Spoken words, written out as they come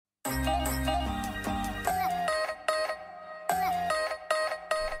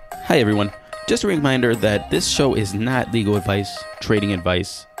Hi, everyone. Just a reminder that this show is not legal advice, trading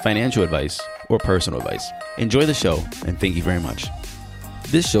advice, financial advice, or personal advice. Enjoy the show, and thank you very much.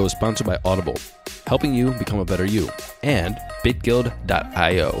 This show is sponsored by Audible, helping you become a better you, and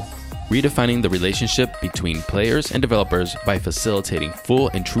BitGuild.io, redefining the relationship between players and developers by facilitating full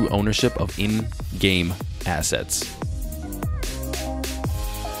and true ownership of in-game assets.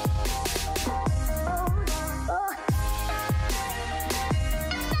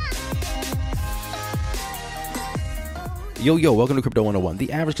 Yo, welcome to Crypto 101,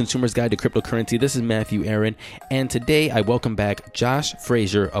 the average consumer's guide to cryptocurrency. This is Matthew Aaron, and today I welcome back Josh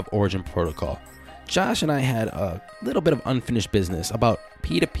Frazier of Origin Protocol. Josh and I had a little bit of unfinished business about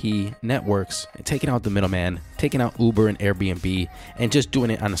P2P networks, and taking out the middleman, taking out Uber and Airbnb, and just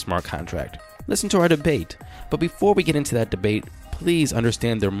doing it on a smart contract. Listen to our debate. But before we get into that debate, please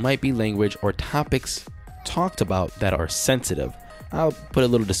understand there might be language or topics talked about that are sensitive. I'll put a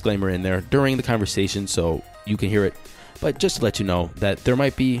little disclaimer in there during the conversation so you can hear it. But just to let you know that there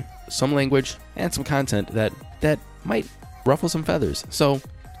might be some language and some content that might ruffle some feathers. So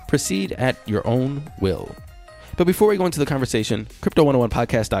proceed at your own will. But before we go into the conversation,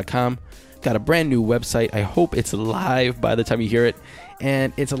 Crypto101podcast.com got a brand new website. I hope it's live by the time you hear it.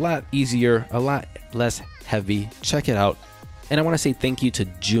 And it's a lot easier, a lot less heavy. Check it out. And I want to say thank you to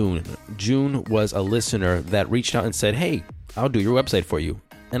June. June was a listener that reached out and said, hey, I'll do your website for you.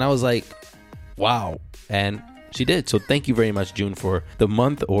 And I was like, wow. And she did. So thank you very much, June, for the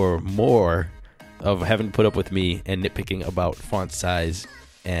month or more of having to put up with me and nitpicking about font size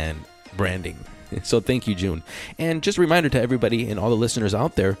and branding. So thank you, June. And just a reminder to everybody and all the listeners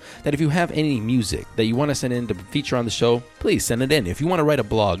out there that if you have any music that you want to send in to feature on the show, please send it in. If you want to write a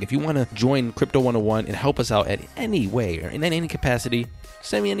blog, if you want to join Crypto 101 and help us out at any way or in any capacity,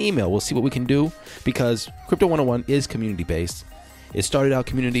 send me an email. We'll see what we can do, because Crypto 101 is community-based. It started out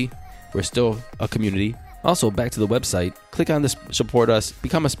community. We're still a community. Also, back to the website, click on this, support us,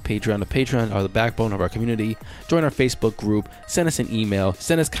 become a Patreon. The Patreon are the backbone of our community. Join our Facebook group, send us an email,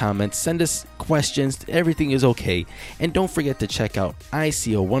 send us comments, send us questions. Everything is okay. And don't forget to check out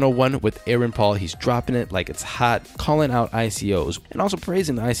ICO 101 with Aaron Paul. He's dropping it like it's hot, calling out ICOs, and also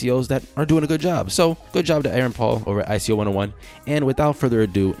praising the ICOs that are doing a good job. So, good job to Aaron Paul over at ICO 101. And without further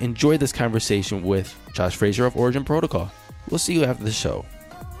ado, enjoy this conversation with Josh Frazier of Origin Protocol. We'll see you after the show.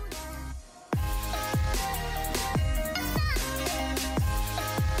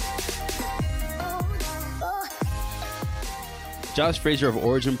 Josh Frazier of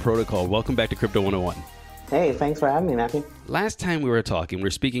Origin Protocol, welcome back to Crypto 101. Hey, thanks for having me, Matthew. Last time we were talking, we were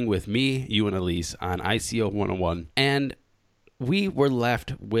speaking with me, you, and Elise on ICO 101, and we were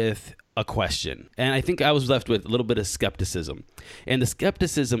left with a question. And I think I was left with a little bit of skepticism. And the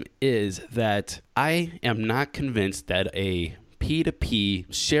skepticism is that I am not convinced that a P2P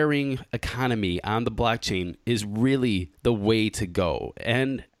sharing economy on the blockchain is really the way to go.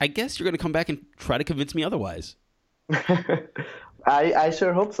 And I guess you're going to come back and try to convince me otherwise. I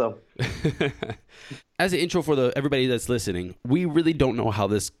sure hope so. As an intro for everybody that's listening, we really don't know how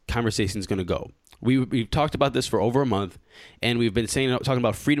this conversation is going to go. We've talked about this for over a month, and we've been talking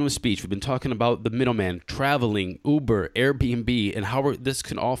about freedom of speech. We've been talking about the middleman, traveling, Uber, Airbnb, and how this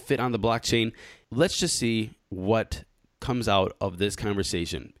can all fit on the blockchain. Let's just see what comes out of this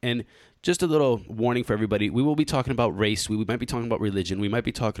conversation. And just a little warning for everybody, we will be talking about race. We might be talking about religion. We might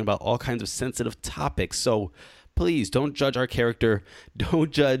be talking about all kinds of sensitive topics. So please don't judge our character.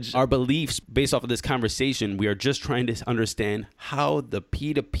 Don't judge our beliefs based off of this conversation. We are just trying to understand how the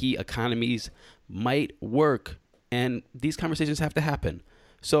P2P economies might work. And these conversations have to happen.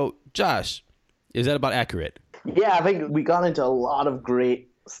 So, Josh, is that about accurate? Yeah, I think we got into a lot of great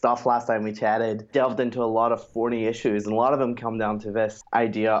stuff last time we chatted, delved into a lot of thorny issues, and a lot of them come down to this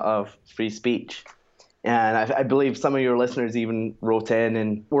idea of free speech. And I believe some of your listeners even wrote in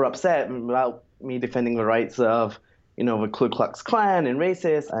and were upset about me defending the rights of, the Ku Klux Klan and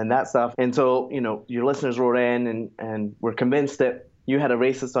racists and that stuff. And so, your listeners wrote in and were convinced that you had a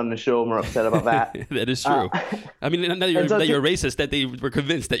racist on the show and were upset about that. That is true. I mean, not that you're a racist, that they were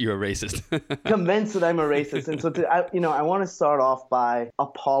convinced that you're a racist. Convinced that I'm a racist. And so, I want to start off by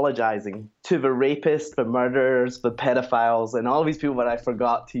apologizing to the rapists, the murderers, the pedophiles, and all these people that I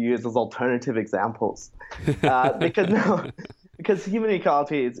forgot to use as alternative examples. Because human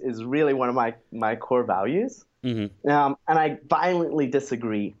equality is really one of my core values. Mm-hmm. And I violently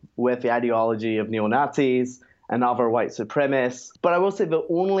disagree with the ideology of neo-Nazis and other white supremacists. But I will say the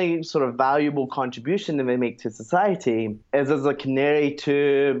only sort of valuable contribution that they make to society is as a canary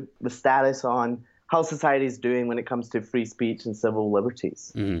to the status on how society is doing when it comes to free speech and civil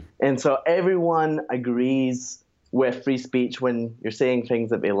liberties. Mm-hmm. And so everyone agrees with free speech when you're saying things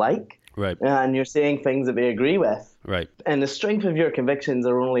that they like. Right. And you're saying things that they agree with. Right. And the strength of your convictions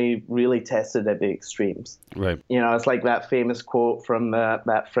are only really tested at the extremes. Right. It's like that famous quote from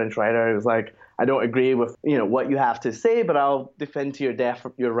that French writer who was like, I don't agree with, what you have to say, but I'll defend to your death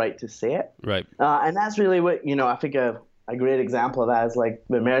your right to say it. Right. And that's really what, I think a great example of that is like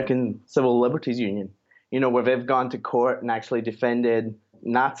the American Civil Liberties Union, where they've gone to court and actually defended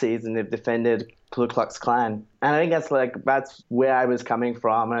Nazis and they've defended Ku Klux Klan. And I think that's where I was coming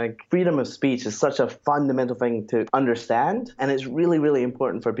from. Like, freedom of speech is such a fundamental thing to understand, and it's really, really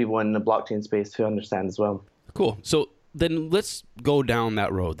important for people in the blockchain space to understand as well. Cool. So then let's go down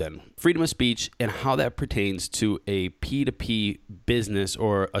that road then. Freedom of speech and how that pertains to a P2P business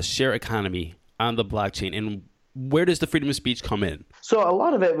or a share economy on the blockchain, and where does the freedom of speech come in? So a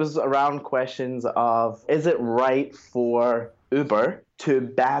lot of it was around questions of, is it right for Uber to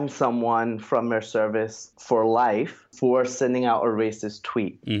ban someone from their service for life for sending out a racist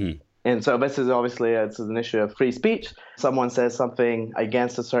tweet? Mm-hmm. And so this is obviously this is an issue of free speech. Someone says something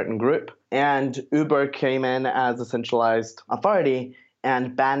against a certain group, and Uber came in as a centralized authority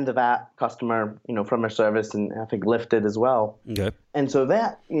and banned that customer, from their service, and I think Lyft did as well. Okay. And so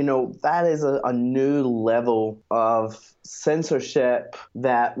that is a new level of censorship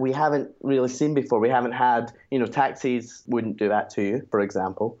that we haven't really seen before. We haven't had, taxis wouldn't do that to you, for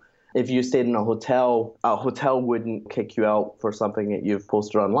example. If you stayed in a hotel wouldn't kick you out for something that you've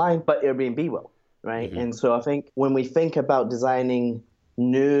posted online, but Airbnb will, right? Mm-hmm. And so I think when we think about designing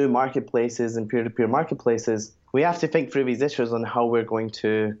new marketplaces and peer-to-peer marketplaces, we have to think through these issues on how we're going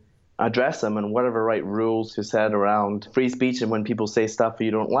to address them and what are the right rules to set around free speech, and when people say stuff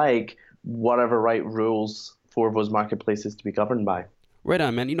you don't like, what are the right rules for those marketplaces to be governed by. Right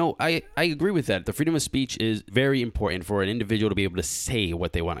on, man. I agree with that. The freedom of speech is very important for an individual to be able to say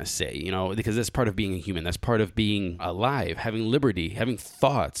what they want to say, because that's part of being a human. That's part of being alive, having liberty, having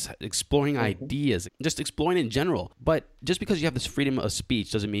thoughts, exploring ideas, just exploring in general. But just because you have this freedom of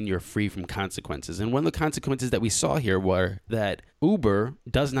speech doesn't mean you're free from consequences. And one of the consequences that we saw here were that Uber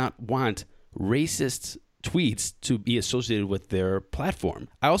does not want racist tweets to be associated with their platform.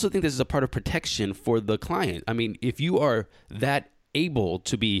 I also think this is a part of protection for the client. I mean, if you are that able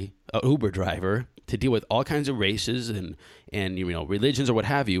to be an Uber driver, to deal with all kinds of races and religions or what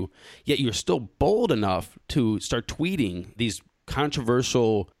have you, yet you're still bold enough to start tweeting these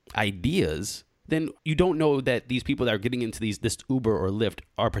controversial ideas, then you don't know that these people that are getting into this Uber or Lyft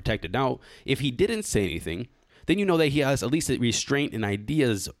are protected. Now, if he didn't say anything, then you know that he has at least a restraint and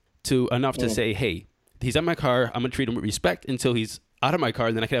ideas to enough to say, hey, he's in my car, I'm going to treat him with respect until he's out of my car,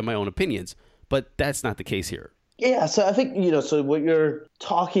 and then I can have my own opinions. But that's not the case here. Yeah, so I think, so what you're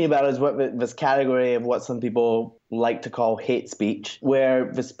talking about is what this category of what some people like to call hate speech, where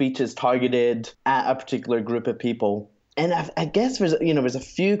the speech is targeted at a particular group of people. And I guess there's a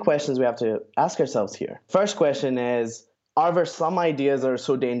few questions we have to ask ourselves here. First question is, are there some ideas that are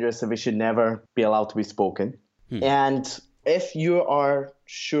so dangerous that they should never be allowed to be spoken? And if you are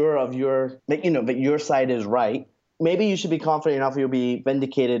sure of that your side is right, maybe you should be confident enough you'll be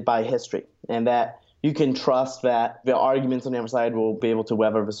vindicated by history, and that you can trust that the arguments on the other side will be able to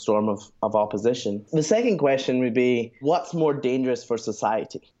weather the storm of opposition. The second question would be, what's more dangerous for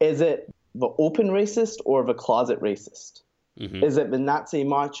society? Is it the open racist or the closet racist? Mm-hmm. Is it the Nazi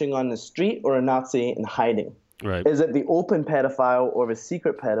marching on the street or a Nazi in hiding? Right. Is it the open pedophile or the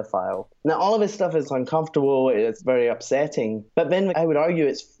secret pedophile? Now, all of this stuff is uncomfortable. It's very upsetting. But then I would argue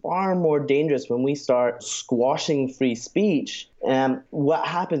it's far more dangerous when we start squashing free speech. And what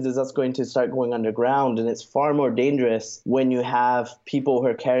happens is that's going to start going underground. And it's far more dangerous when you have people who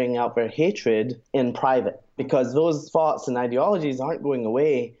are carrying out their hatred in private, because those thoughts and ideologies aren't going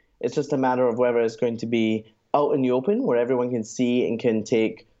away. It's just a matter of whether it's going to be out in the open where everyone can see and can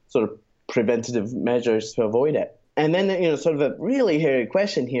take sort of preventative measures to avoid it. And then, sort of a really hairy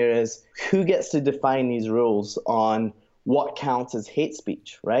question here is, who gets to define these rules on what counts as hate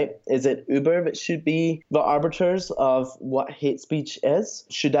speech, right? Is it Uber that should be the arbiters of what hate speech is?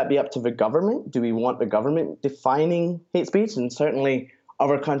 Should that be up to the government? Do we want the government defining hate speech? And certainly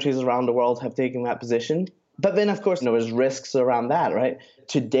other countries around the world have taken that position. But then, of course, there's risks around that, right?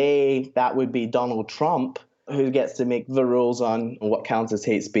 Today, that would be Donald Trump who gets to make the rules on what counts as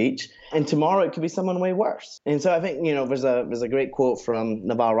hate speech. And tomorrow it could be someone way worse. And so I think, there's a great quote from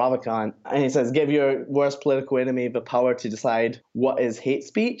Naval Ravikant, and he says, give your worst political enemy the power to decide what is hate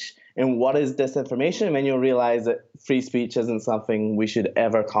speech and what is disinformation, and then you'll realize that free speech isn't something we should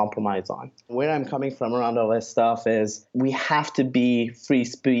ever compromise on. Where I'm coming from around all this stuff is we have to be free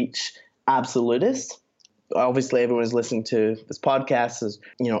speech absolutists Obviously, everyone's listening to this podcast is,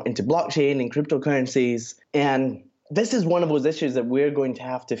 into blockchain and cryptocurrencies. And this is one of those issues that we're going to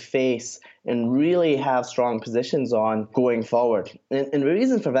have to face and really have strong positions on going forward. And the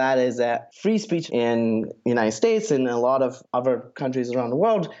reason for that is that free speech in the United States and a lot of other countries around the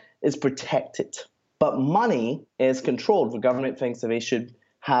world is protected. But money is controlled. The government thinks that they should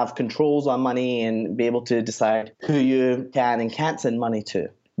have controls on money and be able to decide who you can and can't send money to.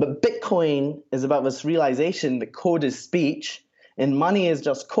 But Bitcoin is about this realization that code is speech and money is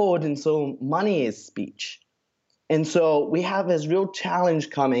just code, and so money is speech. And so we have this real challenge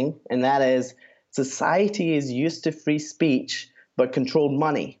coming, and that is society is used to free speech but controlled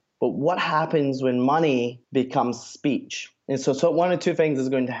money. But what happens when money becomes speech? And so one of two things is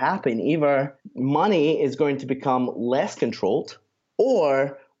going to happen. Either money is going to become less controlled,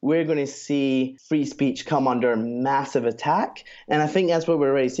 or we're going to see free speech come under massive attack. And I think that's what we're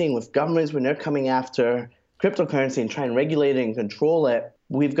already seeing with governments when they're coming after cryptocurrency and trying to regulate it and control it.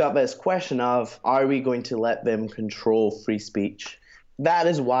 We've got this question of, are we going to let them control free speech? That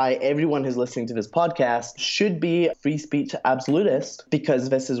is why everyone who's listening to this podcast should be free speech absolutist, because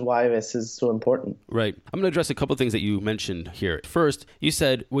this is why this is so important. Right. I'm going to address a couple of things that you mentioned here. First, you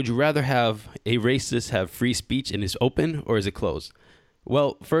said, would you rather have a racist have free speech and is open, or is it closed?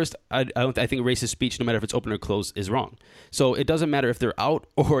 Well, first, I think racist speech, no matter if it's open or closed, is wrong. So it doesn't matter if they're out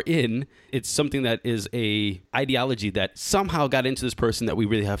or in. It's something that is a ideology that somehow got into this person that we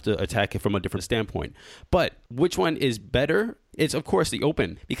really have to attack it from a different standpoint. But which one is better? It's, of course, the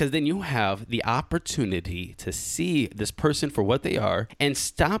open, because then you have the opportunity to see this person for what they are and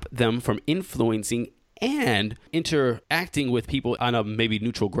stop them from influencing and interacting with people on a maybe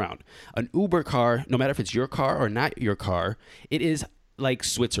neutral ground. An Uber car, no matter if it's your car or not your car, it is like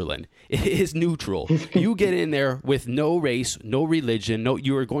Switzerland. It is neutral. You get in there with no race, no religion,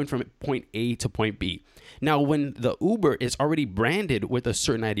 you are going from point A to point B. Now, when the Uber is already branded with a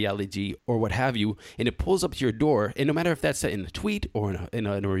certain ideology or what have you, and it pulls up to your door, and no matter if that's in a tweet or in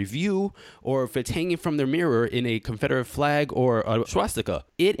a review, or if it's hanging from their mirror in a Confederate flag or a swastika,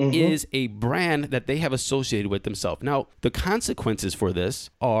 it is a brand that they have associated with themselves. Now, the consequences for this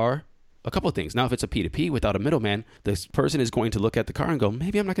are a couple of things. Now, if it's a P2P without a middleman, this person is going to look at the car and go,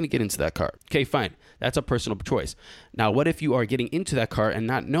 maybe I'm not going to get into that car. Okay, fine. That's a personal choice. Now, what if you are getting into that car and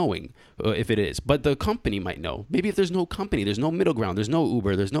not knowing if it is? But the company might know. Maybe if there's no company, there's no middle ground, there's no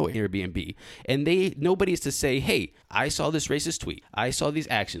Uber, there's no Airbnb, and nobody's to say, hey, I saw this racist tweet. I saw these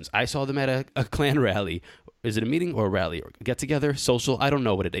actions. I saw them at a Klan rally. Is it a meeting or a rally or get together, social? I don't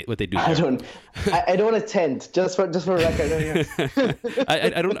know what they do. I don't attend. Just for record.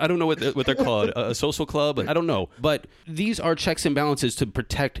 I don't know what they're called. A social club. I don't know. But these are checks and balances to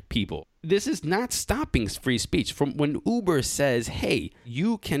protect people. This is not stopping free speech. From when Uber says, hey,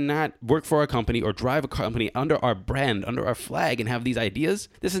 you cannot work for our company or drive a company under our brand, under our flag, and have these ideas,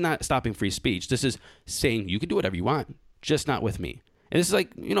 this is not stopping free speech. This is saying you can do whatever you want, just not with me. And this is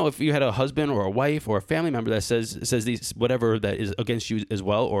like, if you had a husband or a wife or a family member that says these whatever that is against you as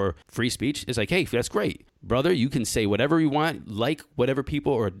well, or free speech, it's like, hey, that's great. Brother, you can say whatever you want, like whatever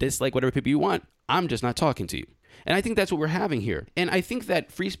people or dislike whatever people you want. I'm just not talking to you. And I think that's what we're having here. And I think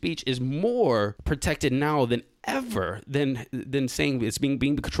that free speech is more protected now than ever than saying it's being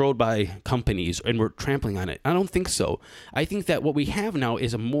controlled by companies and we're trampling on it. I don't think so. I think that what we have now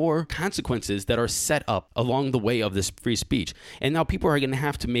is more consequences that are set up along the way of this free speech. And now people are going to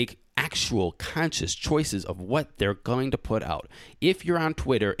have to make actual conscious choices of what they're going to put out. If you're on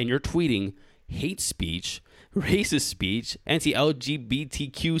Twitter and you're tweeting hate speech, racist speech,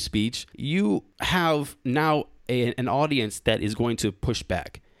 anti-LGBTQ speech, you have now an audience that is going to push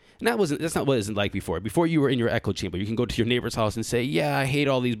back. And that's not what it was like before. Before you were in your echo chamber, you can go to your neighbor's house and say, yeah, I hate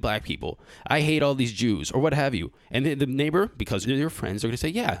all these black people. I hate all these Jews, or what have you. And the neighbor, because they're your friends, are going to say,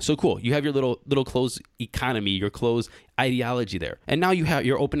 yeah, so cool. You have your little closed economy, your closed ideology there. And now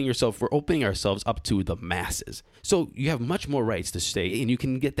we're opening ourselves up to the masses. So you have much more rights to say, and you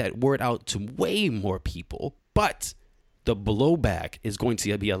can get that word out to way more people. But the blowback is going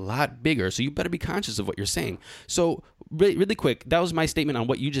to be a lot bigger. So you better be conscious of what you're saying. So really quick, that was my statement on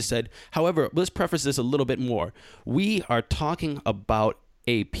what you just said. However, let's preface this a little bit more. We are talking about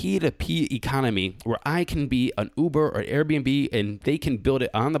a P2P economy where I can be an Uber or Airbnb and they can build it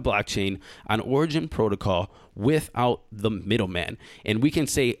on the blockchain on Origin Protocol without the middleman. And we can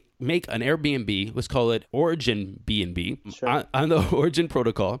say, make an Airbnb, let's call it Origin B&B, sure, on the Origin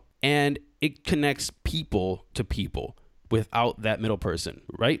Protocol, and it connects people to people without that middle person,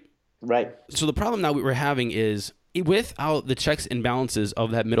 right? Right. So the problem now we're having is without the checks and balances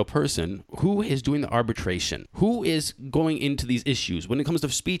of that middle person, who is doing the arbitration? Who is going into these issues when it comes to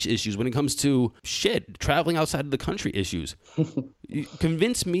speech issues, when it comes to traveling outside of the country issues?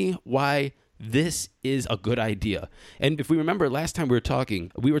 Convince me why this is a good idea. And if we remember last time we were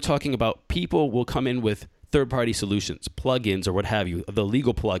talking about people will come in with third-party solutions, plugins or what have you, the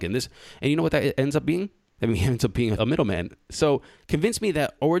legal plugin. And you know what that ends up being? I mean, it ends up being a middleman. So convince me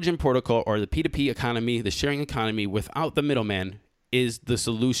that Origin Protocol or the P2P economy, the sharing economy without the middleman is the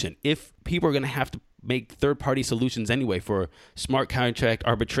solution. If people are going to have to make third-party solutions anyway for smart contract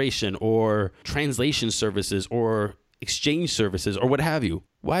arbitration or translation services or exchange services or what have you,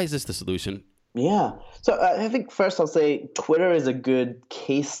 why is this the solution? Yeah. So I think first I'll say Twitter is a good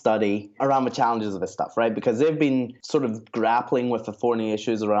case study around the challenges of this stuff, right? Because they've been sort of grappling with the thorny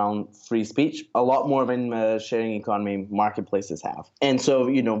issues around free speech a lot more than the sharing economy marketplaces have. And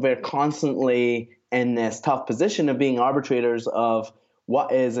so, they're constantly in this tough position of being arbitrators of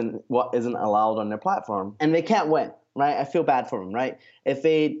what is and what isn't allowed on their platform. And they can't win. Right? I feel bad for them, right? If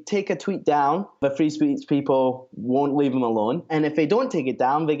they take a tweet down, the free speech people won't leave them alone. And if they don't take it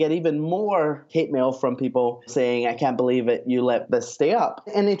down, they get even more hate mail from people saying, I can't believe it, you let this stay up.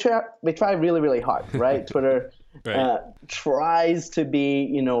 And they try really, really hard, right? Twitter right. Tries to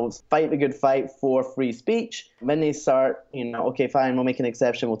be, fight the good fight for free speech. Then they start, okay, fine, we'll make an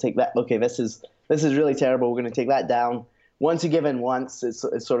exception, we'll take that. Okay, this is really terrible, we're going to take that down. Once you give in once, it's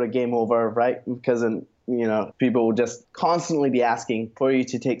sort of game over, right? Because people will just constantly be asking for you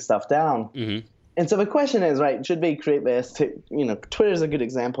to take stuff down. Mm-hmm. And so the question is, right, should they create this Twitter is a good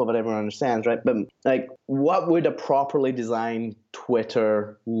example that everyone understands, right? But what would a properly designed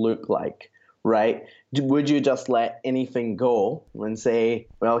Twitter look like, right? Would you just let anything go and say,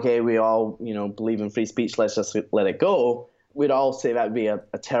 well, okay, we all, believe in free speech, let's just let it go? We'd all say that would be a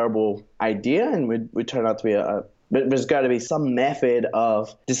terrible idea and would turn out to be but there's got to be some method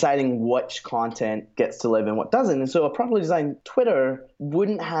of deciding which content gets to live and what doesn't. And so a properly designed Twitter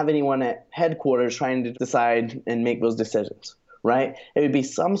wouldn't have anyone at headquarters trying to decide and make those decisions, right? It would be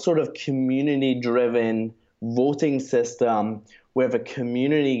some sort of community-driven voting system where the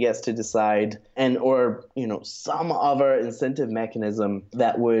community gets to decide or some other incentive mechanism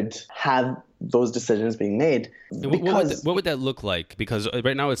that would have those decisions being made. What would that look like? Because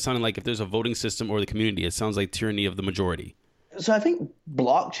right now it's sounding like if there's a voting system or the community, it sounds like tyranny of the majority. So I think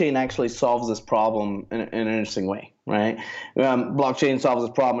blockchain actually solves this problem in an interesting way, right? Blockchain solves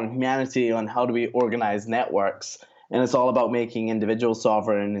this problem in humanity on how do we organize networks. And it's all about making individuals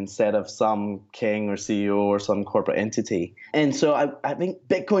sovereign instead of some king or CEO or some corporate entity. And so I think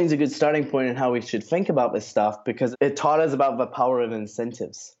Bitcoin's a good starting point in how we should think about this stuff because it taught us about the power of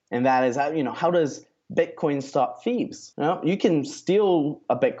incentives. And that is, how does Bitcoin stop thieves? You can steal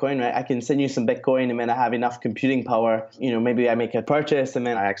a Bitcoin, right? I can send you some Bitcoin and then I have enough computing power. Maybe I make a purchase and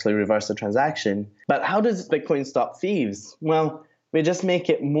then I actually reverse the transaction. But how does Bitcoin stop thieves? Well, we just make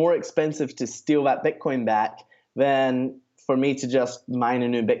it more expensive to steal that Bitcoin back than for me to just mine a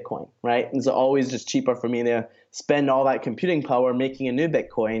new Bitcoin, right? It's always just cheaper for me to spend all that computing power making a new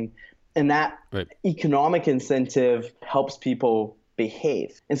Bitcoin. And that economic incentive helps people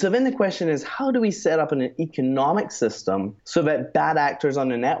behave. And so then the question is, how do we set up an economic system so that bad actors on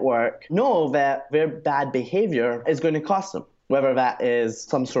the network know that their bad behavior is going to cost them? Whether that is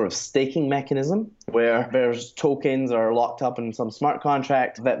some sort of staking mechanism where there's tokens are locked up in some smart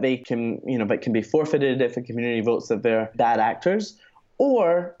contract that they can, that can be forfeited if the community votes that they're bad actors,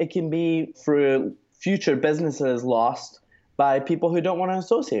 or it can be through future businesses lost by people who don't want to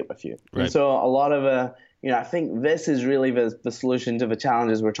associate with you. Right. And so a lot of I think this is really the solution to the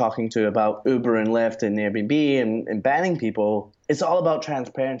challenges we're talking to about Uber and Lyft and Airbnb and banning people. It's all about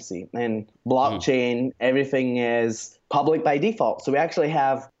transparency and blockchain. Everything is public by default. So we actually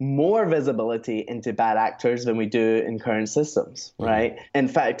have more visibility into bad actors than we do in current systems, right? In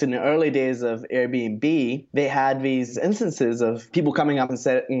fact, in the early days of Airbnb, they had these instances of people coming up and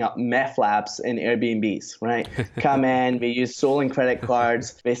setting up meth labs in Airbnbs, right? Come in, they use stolen credit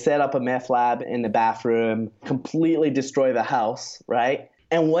cards, they set up a meth lab in the bathroom, completely destroy the house, right?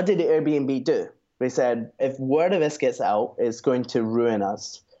 And what did the Airbnb do? They said, if word of this gets out, it's going to ruin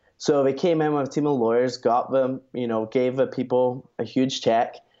us. So they came in with a team of lawyers, got them, gave the people a huge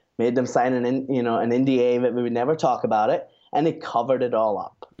check, made them sign an NDA that we would never talk about it, and they covered it all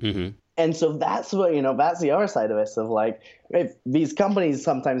up. Mm-hmm. And so that's what, that's the other side of this of like, if these companies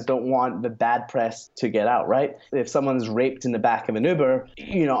sometimes don't want the bad press to get out, right? If someone's raped in the back of an Uber,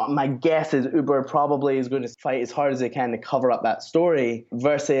 my guess is Uber probably is going to fight as hard as they can to cover up that story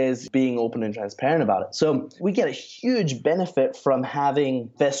versus being open and transparent about it. So we get a huge benefit from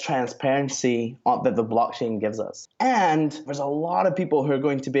having this transparency that the blockchain gives us. And there's a lot of people who are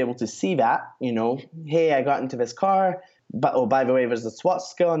going to be able to see that, hey, I got into this car, but oh, by the way, there's a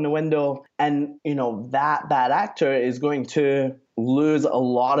swastika on the window, and that actor is going to lose a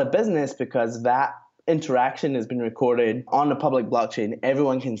lot of business because that interaction has been recorded on the public blockchain.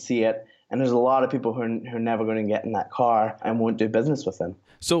 Everyone can see it, and there's a lot of people who are never going to get in that car and won't do business with them.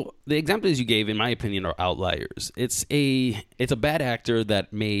 So the examples you gave, in my opinion, are outliers. It's a bad actor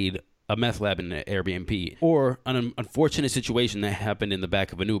that made a meth lab in an Airbnb, or an unfortunate situation that happened in the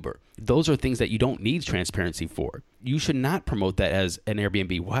back of an Uber. Those are things that you don't need transparency for. You should not promote that as an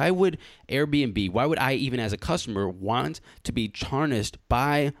Airbnb. Why would I even as a customer want to be tarnished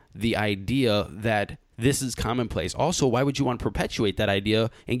by the idea that this is commonplace? Also, why would you want to perpetuate that idea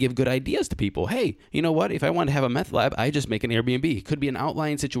and give good ideas to people? Hey, you know what? If I want to have a meth lab, I just make an Airbnb. It could be an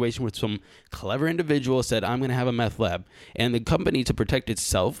outlying situation where some clever individual said, I'm going to have a meth lab. And the company, to protect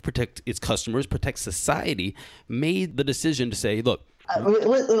itself, protect its customers, protect society, made the decision to say, look,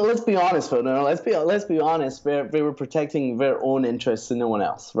 let's be honest, Phil. No, let's be honest. They were protecting their own interests and no one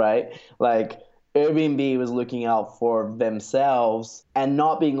else, right? Like, Airbnb was looking out for themselves and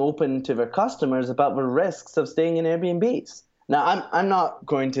not being open to their customers about the risks of staying in Airbnbs. Now, I'm not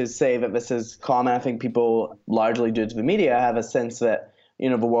going to say that this is common. I think people, largely due to the media, have a sense that,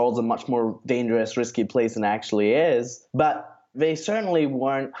 the world's a much more dangerous, risky place than it actually is. But they certainly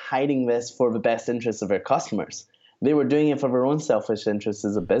weren't hiding this for the best interests of their customers. They were doing it for their own selfish interests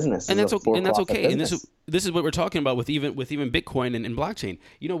as a business. And that's okay. And this is what we're talking about with even Bitcoin and blockchain.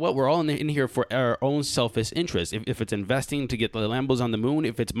 You know what? We're all in here for our own selfish interests. If it's investing to get the Lambos on the moon,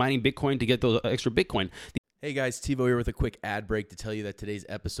 if it's mining Bitcoin to get those extra Bitcoin. Hey guys, TiVo here with a quick ad break to tell you that today's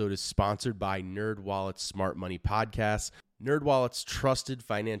episode is sponsored by NerdWallet's Smart Money Podcast. NerdWallet's trusted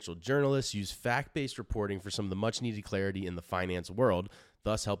financial journalists use fact-based reporting for some of the much-needed clarity in the finance world,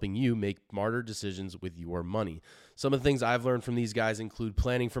 thus helping you make smarter decisions with your money. Some of the things I've learned from these guys include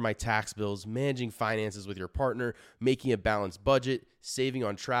planning for my tax bills, managing finances with your partner, making a balanced budget, saving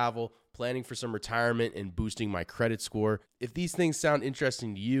on travel, planning for some retirement, and boosting my credit score. If these things sound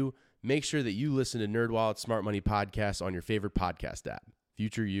interesting to you, make sure that you listen to NerdWallet's Smart Money Podcast on your favorite podcast app.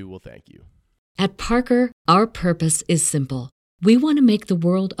 Future you will thank you. At Parker, our purpose is simple. We want to make the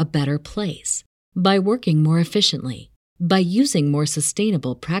world a better place by working more efficiently, by using more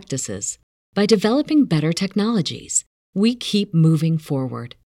sustainable practices, by developing better technologies. We keep moving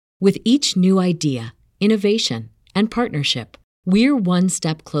forward. With each new idea, innovation, and partnership, we're one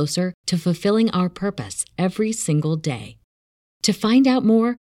step closer to fulfilling our purpose every single day. To find out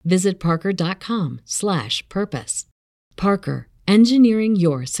more, visit parker.com/purpose. Parker, engineering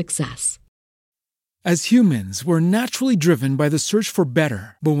your success. As humans, we're naturally driven by the search for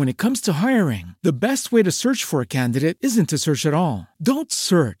better. But when it comes to hiring, the best way to search for a candidate isn't to search at all. Don't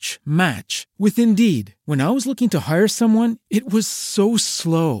search, match with Indeed. When I was looking to hire someone, it was so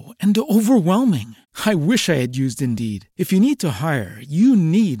slow and overwhelming. I wish I had used Indeed. If you need to hire, you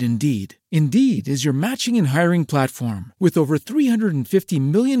need Indeed. Indeed is your matching and hiring platform with over 350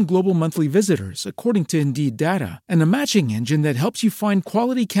 million global monthly visitors, according to Indeed data, and a matching engine that helps you find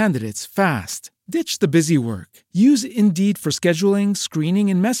quality candidates fast. Ditch the busy work. Use Indeed for scheduling,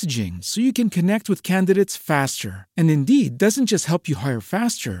 screening, and messaging so you can connect with candidates faster. And Indeed doesn't just help you hire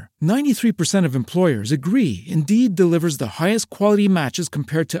faster. 93% of employers agree Indeed delivers the highest quality matches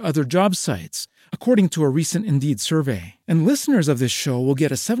compared to other job sites, according to a recent Indeed survey. And listeners of this show will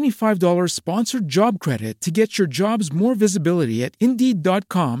get a $75 sponsored job credit to get your jobs more visibility at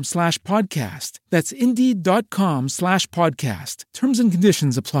Indeed.com/podcast. That's Indeed.com/podcast. Terms and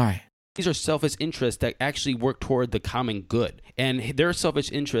conditions apply. These are selfish interests that actually work toward the common good, and their selfish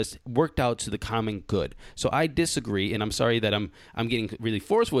interests worked out to the common good. So I disagree, and I'm sorry that I'm getting really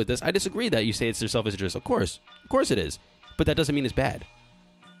forceful with this. I disagree that you say it's their selfish interest. Of course it is, but that doesn't mean it's bad.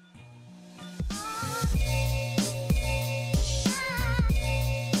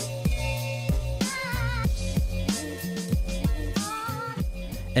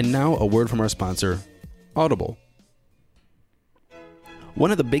 And now a word from our sponsor, Audible. One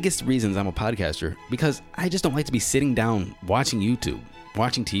of the biggest reasons I'm a podcaster, because I just don't like to be sitting down watching YouTube,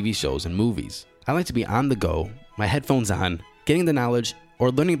 watching TV shows and movies. I like to be on the go, my headphones on, getting the knowledge or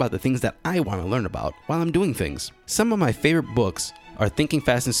learning about the things that I want to learn about while I'm doing things. Some of my favorite books are Thinking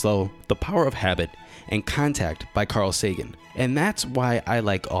Fast and Slow, The Power of Habit, and Contact by Carl Sagan. And that's why I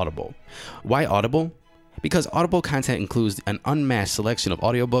like Audible. Why Audible? Because Audible content includes an unmatched selection of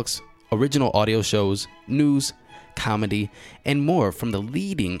audiobooks, original audio shows, news, comedy, and more from the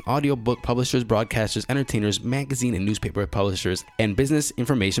leading audiobook publishers, broadcasters, entertainers, magazine and newspaper publishers, and business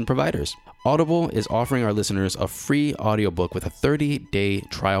information providers. Audible is offering our listeners a free audiobook with a 30-day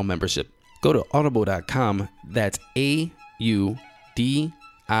trial membership. Go to audible.com, that's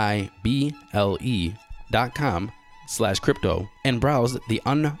audible.com/crypto, and browse the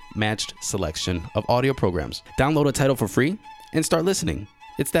unmatched selection of audio programs. Download a title for free and start listening.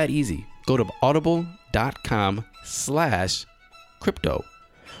 It's that easy. Go to audible.com/crypto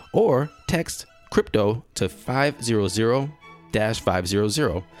or text crypto to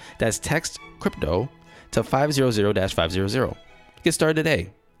 500-500. That's text crypto to 500-500. Get started today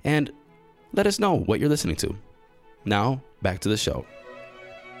and let us know what you're listening to. Now, back to the show.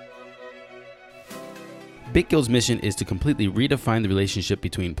 BitGuild's mission is to completely redefine the relationship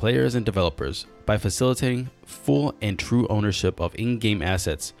between players and developers by facilitating full and true ownership of in-game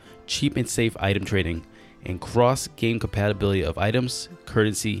assets, cheap and safe item trading, and cross-game compatibility of items,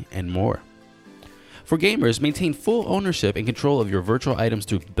 currency, and more. For gamers, maintain full ownership and control of your virtual items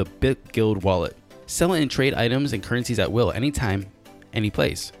through the BitGuild wallet. Sell and trade items and currencies at will, anytime, any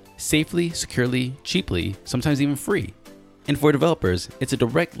place. Safely, securely, cheaply, sometimes even free. And for developers, it's a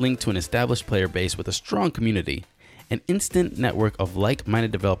direct link to an established player base with a strong community, an instant network of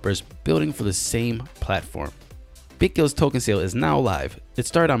like-minded developers building for the same platform. BitGuild's token sale is now live. It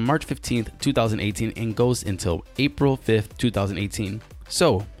started on March 15th, 2018 and goes until April 5th, 2018.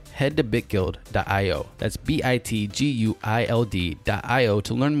 So head to bitguild.io, that's bitguild.io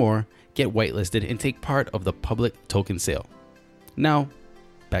to learn more, get whitelisted, and take part of the public token sale. Now,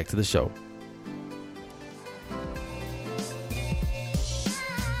 back to the show.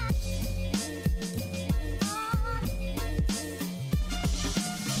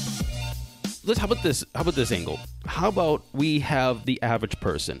 How about this angle? How about we have the average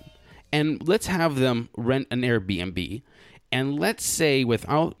person and let's have them rent an Airbnb, and let's say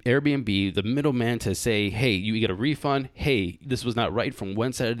without Airbnb, the middleman to say, hey, you get a refund. Hey, this was not right from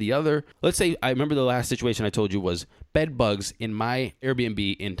one side or the other. Let's say, I remember the last situation I told you was bed bugs in my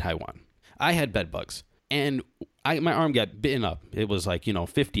Airbnb in Taiwan. I had bed bugs and my arm got bitten up. It was like,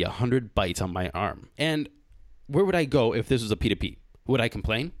 50, 100 bites on my arm. And where would I go if this was a P2P? Would I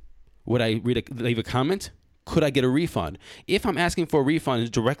complain? Would I leave a comment? Could I get a refund? If I'm asking for a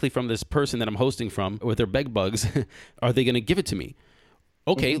refund directly from this person that I'm hosting from with their bed bugs, are they going to give it to me?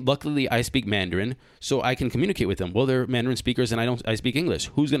 Okay, luckily I speak Mandarin, so I can communicate with them. Well, they're Mandarin speakers and I speak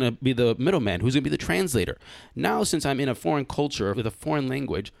English. Who's going to be the middleman? Who's going to be the translator? Now, since I'm in a foreign culture with a foreign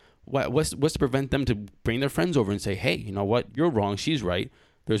language, what's to prevent them to bring their friends over and say, hey, you know what? You're wrong. She's right.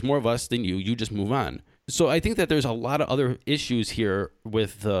 There's more of us than you. You just move on. So I think that there's a lot of other issues here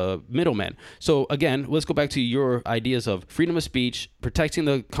with the middleman. So again, let's go back to your ideas of freedom of speech, protecting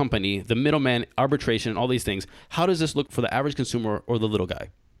the company, the middleman, arbitration, all these things. How does this look for the average consumer or the little guy?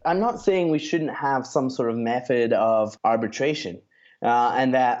 I'm not saying we shouldn't have some sort of method of arbitration.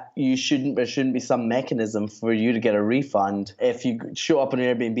 And that there shouldn't be some mechanism for you to get a refund if you show up on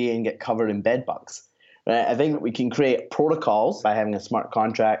Airbnb and get covered in bed bugs. Right? I think we can create protocols by having a smart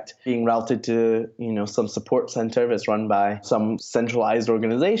contract being routed to, some support center that's run by some centralized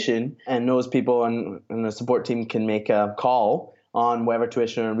organization, and those people and the support team can make a call on whether to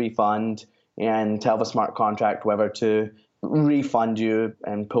issue a refund and tell the smart contract whether to refund you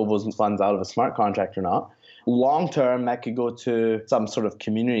and pull those funds out of a smart contract or not. Long term, that could go to some sort of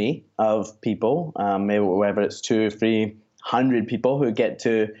community of people, maybe whether it's 200 or 300 people who get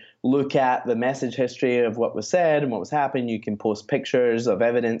to look at the message history of what was said and what was happening. You can post pictures of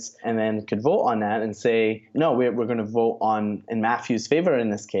evidence and then could vote on that and say, no, we're going to vote in Matthew's favor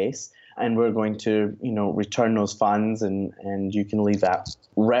in this case, and we're going to, return those funds, and you can leave that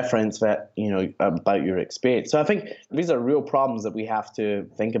reference that, about your experience. So I think these are real problems that we have to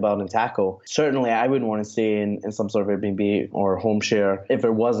think about and tackle. Certainly, I wouldn't want to stay in some sort of Airbnb or home share if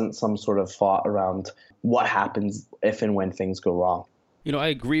there wasn't some sort of thought around what happens if and when things go wrong. I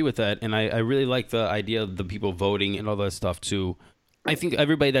agree with that, and I really like the idea of the people voting and all that stuff too. I think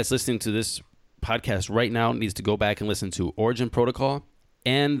everybody that's listening to this podcast right now needs to go back and listen to Origin Protocol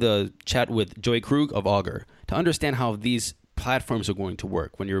and the chat with Joey Krug of Augur to understand how these platforms are going to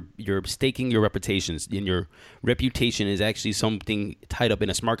work when you're staking your reputations, and your reputation is actually something tied up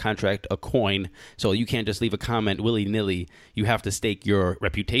in a smart contract, a coin. So you can't just leave a comment willy-nilly. You have to stake your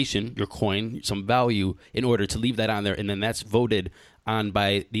reputation, your coin, some value in order to leave that on there, and then that's voted on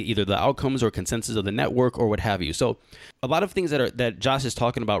by either the outcomes or consensus of the network or what have you. So a lot of things that Josh is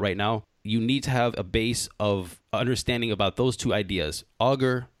talking about right now, you need to have a base of understanding about those two ideas,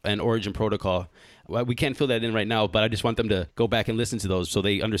 Augur and Origin Protocol. Well, we can't fill that in right now, but I just want them to go back and listen to those so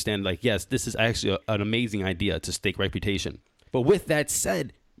they understand, like, yes, this is actually an amazing idea to stake reputation. But with that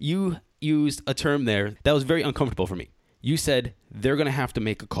said, you used a term there that was very uncomfortable for me. You said they're going to have to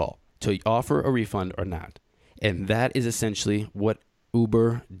make a call to offer a refund or not. And that is essentially what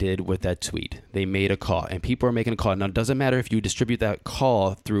Uber did with that tweet. They made a call, and people are making a call. Now, it doesn't matter if you distribute that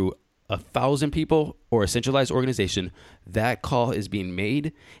call through 1,000 people or a centralized organization, that call is being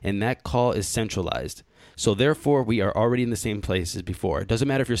made and that call is centralized. So therefore, we are already in the same place as before. It doesn't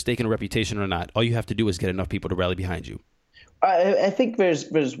matter if you're staking a reputation or not. All you have to do is get enough people to rally behind you. I think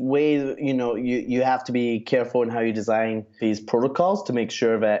there's ways, you have to be careful in how you design these protocols to make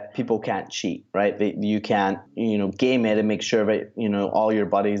sure that people can't cheat, right? That you can't, game it and make sure that, all your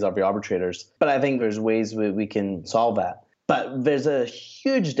buddies are the arbitrators. But I think there's ways we can solve that. But there's a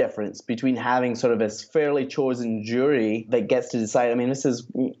huge difference between having sort of this fairly chosen jury that gets to decide. I mean, this is,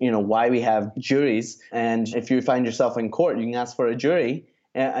 why we have juries. And if you find yourself in court, you can ask for a jury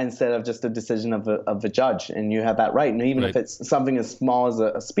instead of just a decision of the judge. And you have that right. And even if it's something as small as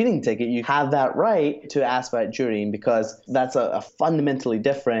a speeding ticket, you have that right to ask for that jury, because that's a fundamentally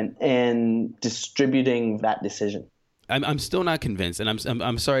different in distributing that decision. I'm still not convinced, and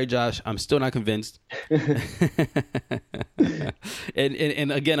I'm sorry, Josh. I'm still not convinced.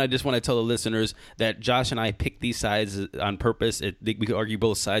 and again, I just want to tell the listeners that Josh and I picked these sides on purpose. We could argue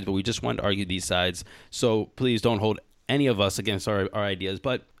both sides, but we just wanted to argue these sides. So please don't hold any of us against our ideas.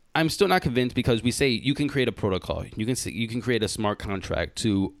 But I'm still not convinced, because we say you can create a protocol, you can create a smart contract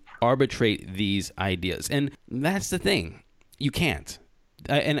to arbitrate these ideas, and that's the thing. You can't.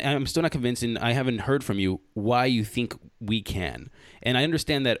 And I'm still not convinced, and I haven't heard from you why you think we can. And I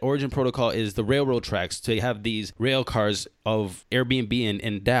understand that Origin Protocol is the railroad tracks to have these rail cars of Airbnb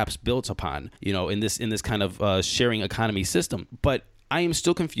and dApps built upon, in this kind of sharing economy system. But I am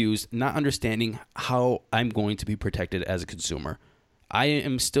still confused, not understanding how I'm going to be protected as a consumer. I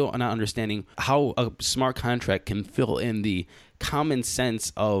am still not understanding how a smart contract can fill in the common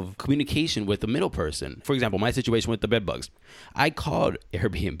sense of communication with the middle person. For example, my situation with the bed bugs. I called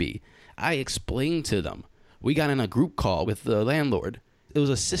Airbnb. I explained to them. We got in a group call with the landlord. It was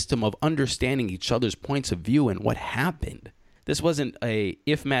a system of understanding each other's points of view and what happened. This wasn't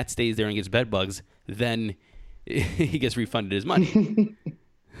if Matt stays there and gets bed bugs, then he gets refunded his money.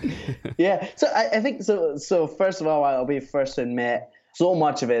 Yeah. So I think so. So first of all, I'll be first to admit, so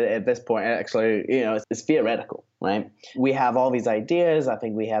much of it at this point, actually, it's theoretical, right? We have all these ideas. I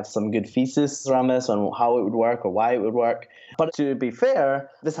think we have some good thesis around this on how it would work or why it would work. But to be fair,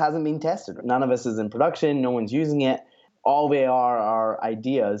 this hasn't been tested. None of us is in production. No one's using it. All they are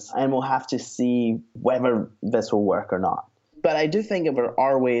ideas, and we'll have to see whether this will work or not. But I do think there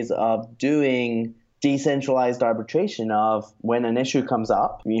are ways of doing decentralized arbitration of when an issue comes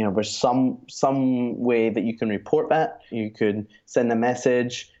up. There's some way that you can report that. You could send a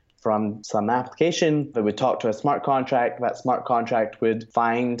message from some application that would talk to a smart contract. That smart contract would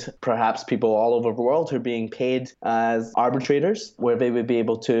find perhaps people all over the world who are being paid as arbitrators, where they would be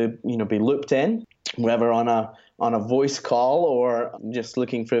able to, be looped in, whether on a voice call or just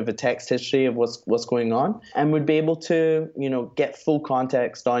looking through the text history of what's going on, and would be able to, get full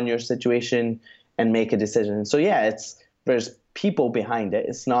context on your situation and make a decision. So yeah, there's people behind it.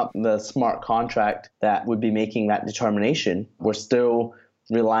 It's not the smart contract that would be making that determination. We're still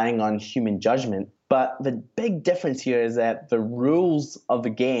relying on human judgment. But the big difference here is that the rules of the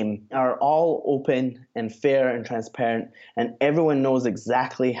game are all open and fair and transparent, and everyone knows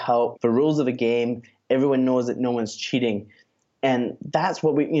exactly how the rules of the game. Everyone knows that no one's cheating. And that's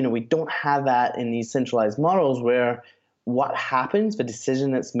what we don't have that in these centralized models, where what happens, the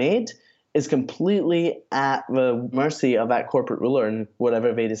decision that's made, is completely at the mercy of that corporate ruler and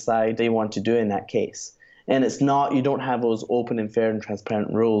whatever they decide they want to do in that case. And you don't have those open and fair and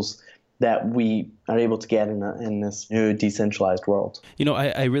transparent rules that we are able to get in this new decentralized world.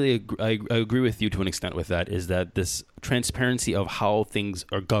 I really I agree with you to an extent with that, is that this transparency of how things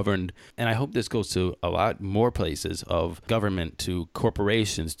are governed, and I hope this goes to a lot more places, of government to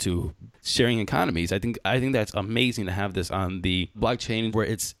corporations to sharing economies. I think that's amazing to have this on the blockchain where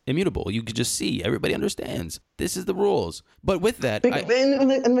it's immutable. You could just see, everybody understands this is the rules. But with that,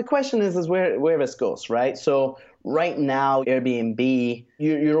 and the question is where this goes, right? So right now, Airbnb,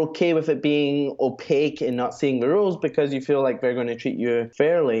 you're okay with it being opaque and not seeing the rules because you feel like they're going to treat you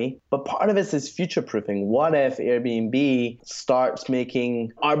fairly. But part of this is future-proofing. What if Airbnb starts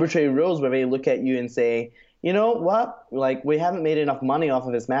making arbitrary rules where they look at you and say, you know what? Like, we haven't made enough money off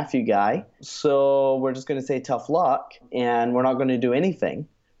of this Matthew guy, so we're just going to say tough luck, and we're not going to do anything,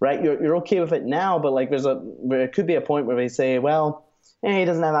 right? You're okay with it now, but like there could be a point where they say, well, he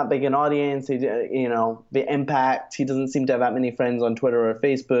doesn't have that big an audience. The impact, he doesn't seem to have that many friends on Twitter or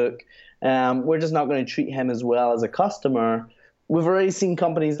Facebook. We're just not going to treat him as well as a customer. We've already seen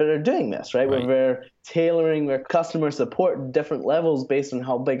companies that are doing this, right? Where they're tailoring their customer support at different levels based on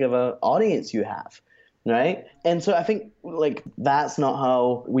how big of an audience you have, right? And so I think like that's not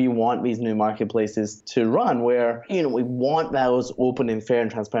how we want these new marketplaces to run, where, we want those open and fair and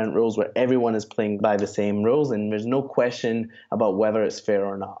transparent rules where everyone is playing by the same rules and there's no question about whether it's fair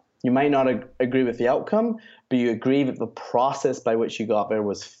or not. You might not agree with the outcome, but you agree that the process by which you got there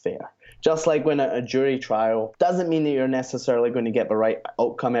was fair. Just like when a jury trial doesn't mean that you're necessarily going to get the right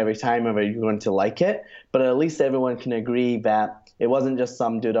outcome every time or you're going to like it, but at least everyone can agree that it wasn't just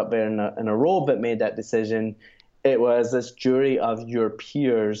some dude up there in a robe that made that decision. It was this jury of your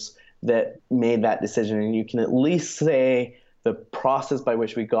peers that made that decision, and you can at least say the process by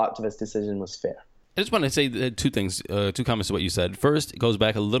which we got to this decision was fair. I just want to say two things, two comments to what you said. First, it goes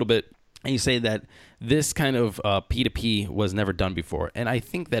back a little bit, and you say that this kind of P2P was never done before, and I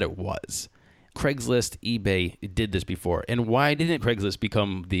think that it was. Craigslist, eBay did this before, and why didn't Craigslist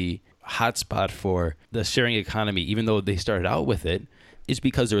become the hotspot for the sharing economy, even though they started out with it? Is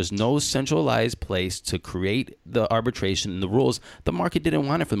because there was no centralized place to create the arbitration and the rules. The market didn't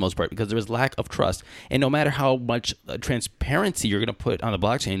want it for the most part because there was lack of trust. And no matter how much transparency you're going to put on the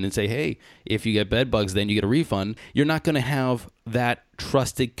blockchain and say, hey, if you get bed bugs, then you get a refund, you're not going to have that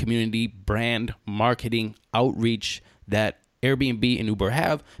trusted community brand marketing outreach that Airbnb and Uber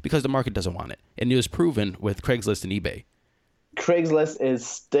have because the market doesn't want it. And it was proven with Craigslist and eBay. Craigslist is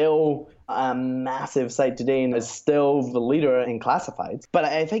still a massive site today and is still the leader in classifieds. But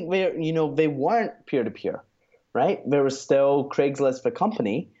I think they weren't peer-to-peer, right? There was still Craigslist, the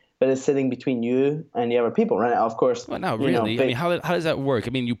company, but it's sitting between you and the other people, right? Of course. Well, not really. I mean, how does that work? I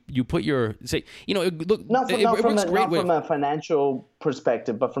mean, you put your not from a financial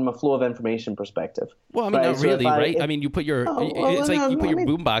perspective, but from a flow of information perspective. Well, I mean, not really, right? I mean, you put your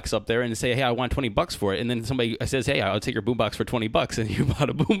boombox up there and say, hey, I want $20 for it, and then somebody says, hey, I'll take your boombox for $20, and you bought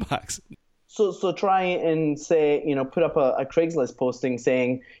a boombox. So try and say, put up a Craigslist posting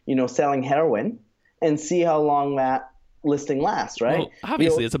saying, selling heroin, and see how long that listing lasts, right? Well,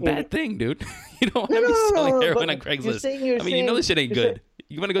 obviously, it's a bad thing, dude. You don't want to be selling heroin on Craigslist. This shit ain't good.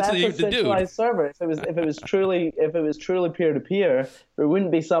 You want to go to the dude. Centralized server. If it was truly peer to peer, there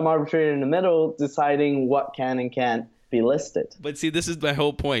wouldn't be some arbitrator in the middle deciding what can and can't be listed. But see, this is my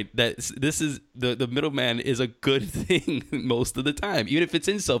whole point. That this is the middleman is a good thing most of the time, even if it's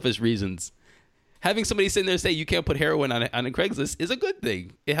in selfish reasons. Having somebody sitting there say you can't put heroin on a Craigslist is a good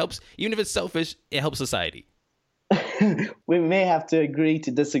thing. It helps, even if it's selfish. It helps society. We may have to agree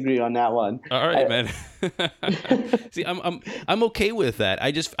to disagree on that one. All right, man. See, I'm okay with that.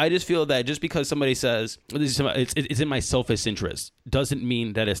 I just feel that just because somebody says it's in my selfish interest doesn't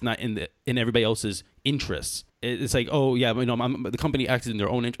mean that it's not in everybody else's interests. It's like, oh yeah, the company acted in their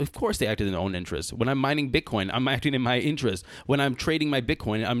own interest. Of course, they acted in their own interest. When I'm mining Bitcoin, I'm acting in my interest. When I'm trading my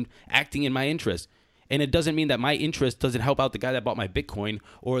Bitcoin, I'm acting in my interest. And it doesn't mean that my interest doesn't help out the guy that bought my Bitcoin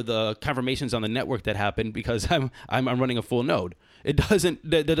or the confirmations on the network that happened because I'm running a full node. It doesn't.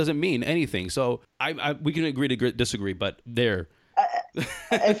 That doesn't mean anything. So we can agree to disagree, but there.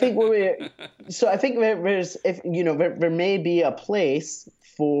 I think there may be a place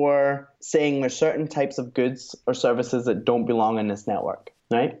for saying there's certain types of goods or services that don't belong in this network.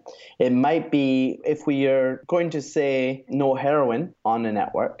 Right? It might be if we are going to say no heroin on the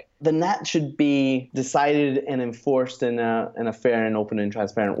network, then that should be decided and enforced in a fair and open and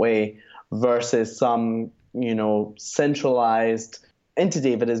transparent way versus some, centralized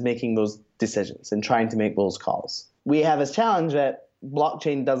entity that is making those decisions and trying to make those calls. We have this challenge that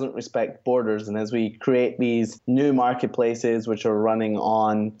blockchain doesn't respect borders, and as we create these new marketplaces which are running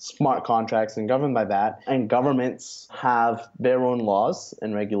on smart contracts and governed by that, and governments have their own laws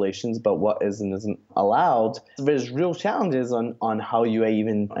and regulations about what is and isn't allowed, there's real challenges on how you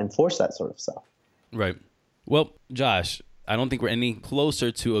even enforce that sort of stuff. Right. Well, Josh, I don't think we're any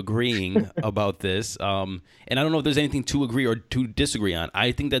closer to agreeing about this. And I don't know if there's anything to agree or to disagree on.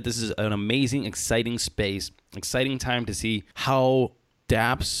 I think that this is an amazing, exciting space, exciting time to see how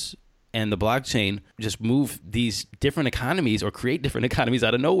dApps and the blockchain just move these different economies or create different economies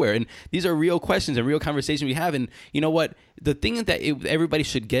out of nowhere. And these are real questions and real conversations we have. And you know what? The thing that everybody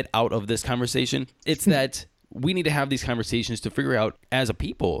should get out of this conversation, it's that we need to have these conversations to figure out as a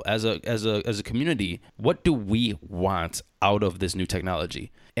people, as a community, what do we want out of this new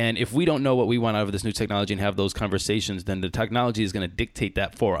technology? And if we don't know what we want out of this new technology and have those conversations, then the technology is going to dictate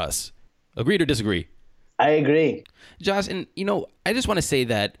that for us. Agreed or disagree? I agree. Josh, and I just want to say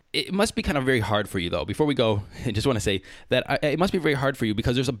that it must be kind of very hard for you, though. Before we go, I just want to say that it must be very hard for you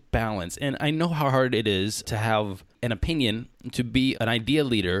because there's a balance. And I know how hard it is to have an opinion, to be an idea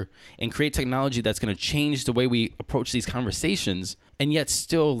leader, and create technology that's going to change the way we approach these conversations, and yet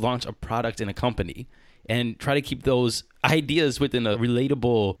still launch a product in a company and try to keep those ideas within a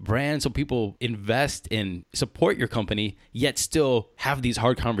relatable brand so people invest and support your company, yet still have these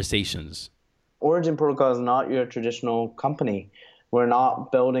hard conversations. Origin Protocol is not your traditional company. We're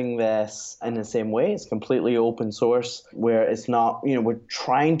not building this in the same way. It's completely open source, where it's not, we're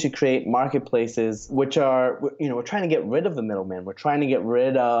trying to create marketplaces which are, we're trying to get rid of the middlemen. We're trying to get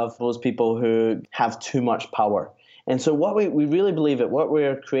rid of those people who have too much power. And so what we really believe that what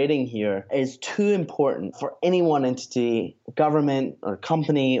we're creating here is too important for any one entity, government or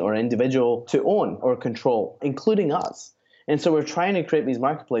company or individual to own or control, including us. And so we're trying to create these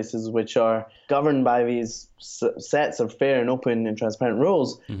marketplaces which are governed by these sets of fair and open and transparent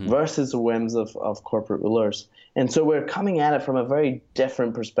rules versus the whims of corporate rulers. And so we're coming at it from a very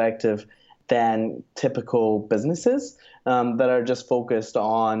different perspective than typical businesses that are just focused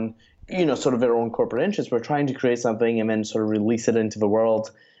on, sort of their own corporate interests. We're trying to create something and then sort of release it into the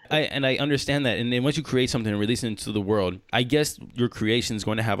world. I understand that. And then once you create something and release it into the world, I guess your creation is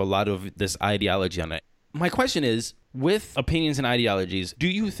going to have a lot of this ideology on it. My question is, with opinions and ideologies, do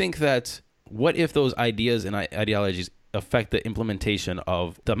you think that what if those ideas and ideologies affect the implementation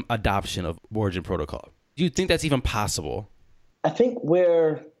of the adoption of Origin Protocol? Do you think that's even possible? I think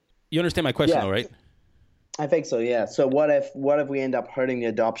You understand my question, though, right? I think so, yeah. So what if we end up hurting the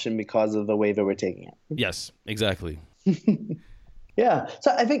adoption because of the way that we're taking it? Yes, exactly. Yeah.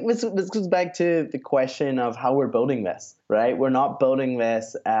 So I think this goes back to the question of how we're building this, right? We're not building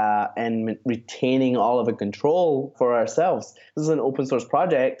this and retaining all of the control for ourselves. This is an open source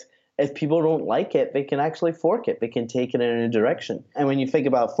project. If people don't like it, they can actually fork it. They can take it in a direction. And when you think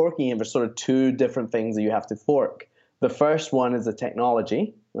about forking it, there's sort of two different things that you have to fork. The first one is the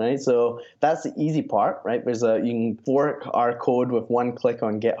technology, right? So that's the easy part, right? You can fork our code with one click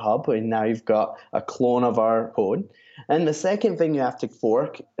on GitHub, and now you've got a clone of our code. And the second thing you have to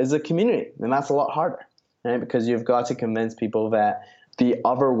fork is the community, and that's a lot harder, right? Because you've got to convince people that the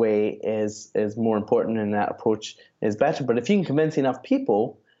other way is more important and that approach is better. But if you can convince enough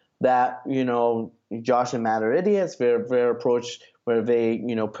people that, Josh and Matt are idiots, their approach where they,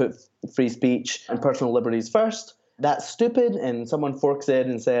 put free speech and personal liberties first, that's stupid, and someone forks it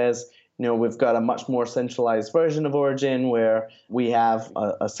and says, we've got a much more centralized version of Origin where we have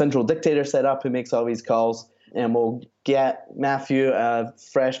a central dictator set up who makes all these calls, and we'll get Matthew a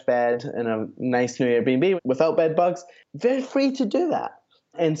fresh bed in a nice new Airbnb without bed bugs. They're free to do that.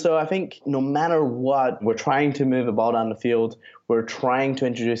 And so I think no matter what, we're trying to move the ball down the field. We're trying to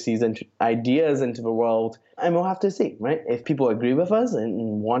introduce these ideas into the world, and we'll have to see, right? If people agree with us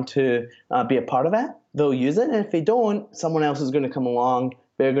and want to be a part of that, they'll use it. And if they don't, someone else is going to come along.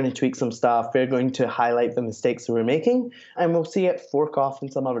 They're going to tweak some stuff. They're going to highlight the mistakes that we're making, and we'll see it fork off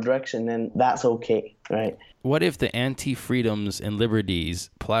in some other direction, and that's okay, right? What if the anti-freedoms and liberties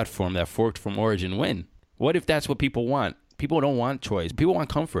platform that forked from Origin win? What if that's what people want? People don't want choice. People want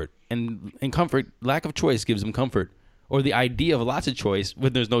comfort. And in comfort, lack of choice gives them comfort. Or the idea of lots of choice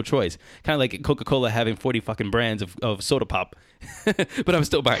when there's no choice. Kind of like Coca-Cola having 40 fucking brands of soda pop. But I'm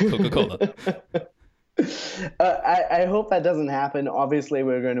still buying Coca-Cola. I hope that doesn't happen. Obviously,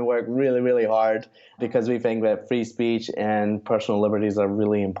 we're going to work really, really hard because we think that free speech and personal liberties are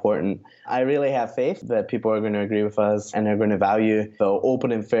really important. I really have faith that people are going to agree with us and they're going to value the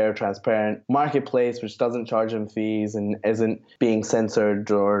open and fair, transparent marketplace, which doesn't charge them fees and isn't being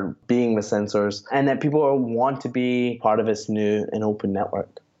censored or being the censors, and that people want to be part of this new and open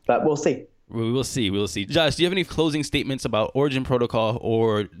network. But we'll see. We will see. We will see. Josh, do you have any closing statements about Origin Protocol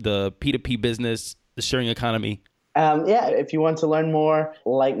or the P2P business, the sharing economy? If you want to learn more,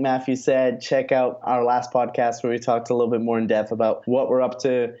 like Matthew said, check out our last podcast where we talked a little bit more in depth about what we're up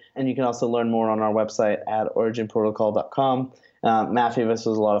to. And you can also learn more on our website at originprotocol.com. Matthew, this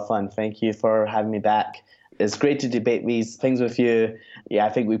was a lot of fun. Thank you for having me back. It's great to debate these things with you. Yeah, I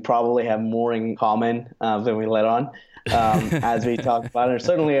think we probably have more in common than we let on. as we talk about it.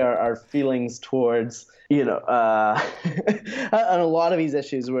 Certainly our feelings towards, on a lot of these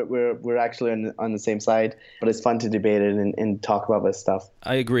issues, we're actually on the same side, but it's fun to debate it and talk about this stuff.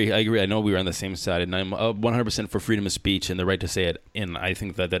 I agree. I know we were on the same side, and I'm 100% for freedom of speech and the right to say it, and I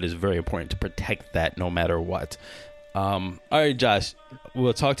think that is very important to protect that no matter what. All right, Josh,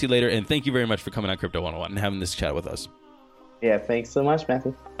 we'll talk to you later, and thank you very much for coming on Crypto 101 and having this chat with us. Yeah, thanks so much,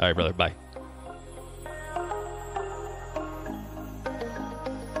 Matthew. All right, brother. Bye.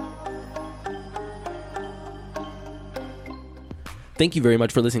 Thank you very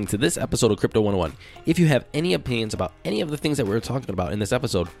much for listening to this episode of Crypto 101. If you have any opinions about any of the things that we were talking about in this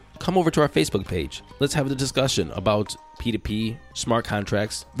episode, come over to our Facebook page. Let's have a discussion about P2P, smart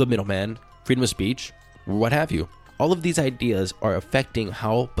contracts, the middleman, freedom of speech, what have you. All of these ideas are affecting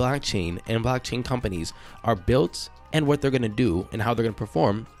how blockchain and blockchain companies are built and what they're going to do and how they're going to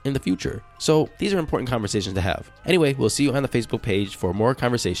perform in the future. So these are important conversations to have. Anyway, we'll see you on the Facebook page for more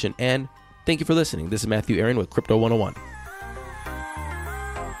conversation, and thank you for listening. This is Matthew Aaron with Crypto 101.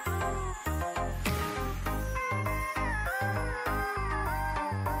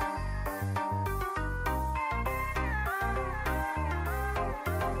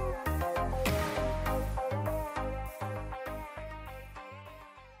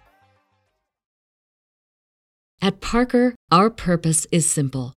 At Parker, our purpose is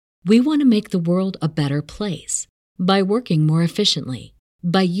simple. We want to make the world a better place by working more efficiently,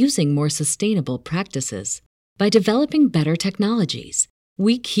 by using more sustainable practices, by developing better technologies.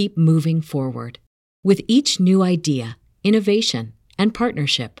 We keep moving forward. With each new idea, innovation, and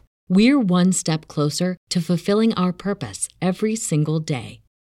partnership, we're one step closer to fulfilling our purpose every single day.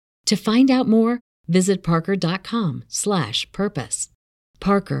 To find out more, visit parker.com/purpose.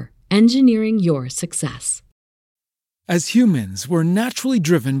 Parker, engineering your success. As humans, we're naturally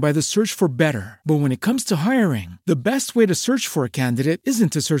driven by the search for better. But when it comes to hiring, the best way to search for a candidate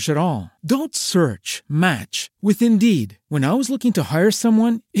isn't to search at all. Don't search, match with Indeed. When I was looking to hire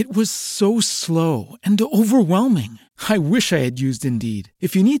someone, it was so slow and overwhelming. I wish I had used Indeed.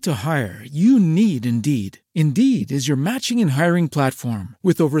 If you need to hire, you need Indeed. Indeed is your matching and hiring platform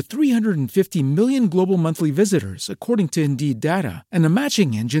with over 350 million global monthly visitors, according to Indeed data, and a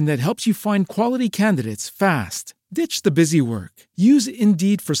matching engine that helps you find quality candidates fast. Ditch the busy work. Use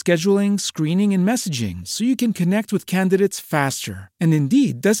Indeed for scheduling, screening, and messaging so you can connect with candidates faster. And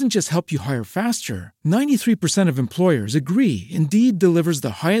Indeed doesn't just help you hire faster. 93% of employers agree Indeed delivers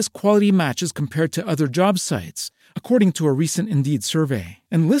the highest quality matches compared to other job sites, according to a recent Indeed survey.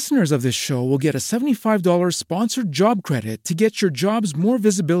 And listeners of this show will get a $75 sponsored job credit to get your jobs more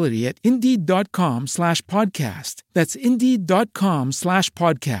visibility at Indeed.com/podcast. That's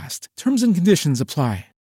Indeed.com/podcast. Terms and conditions apply.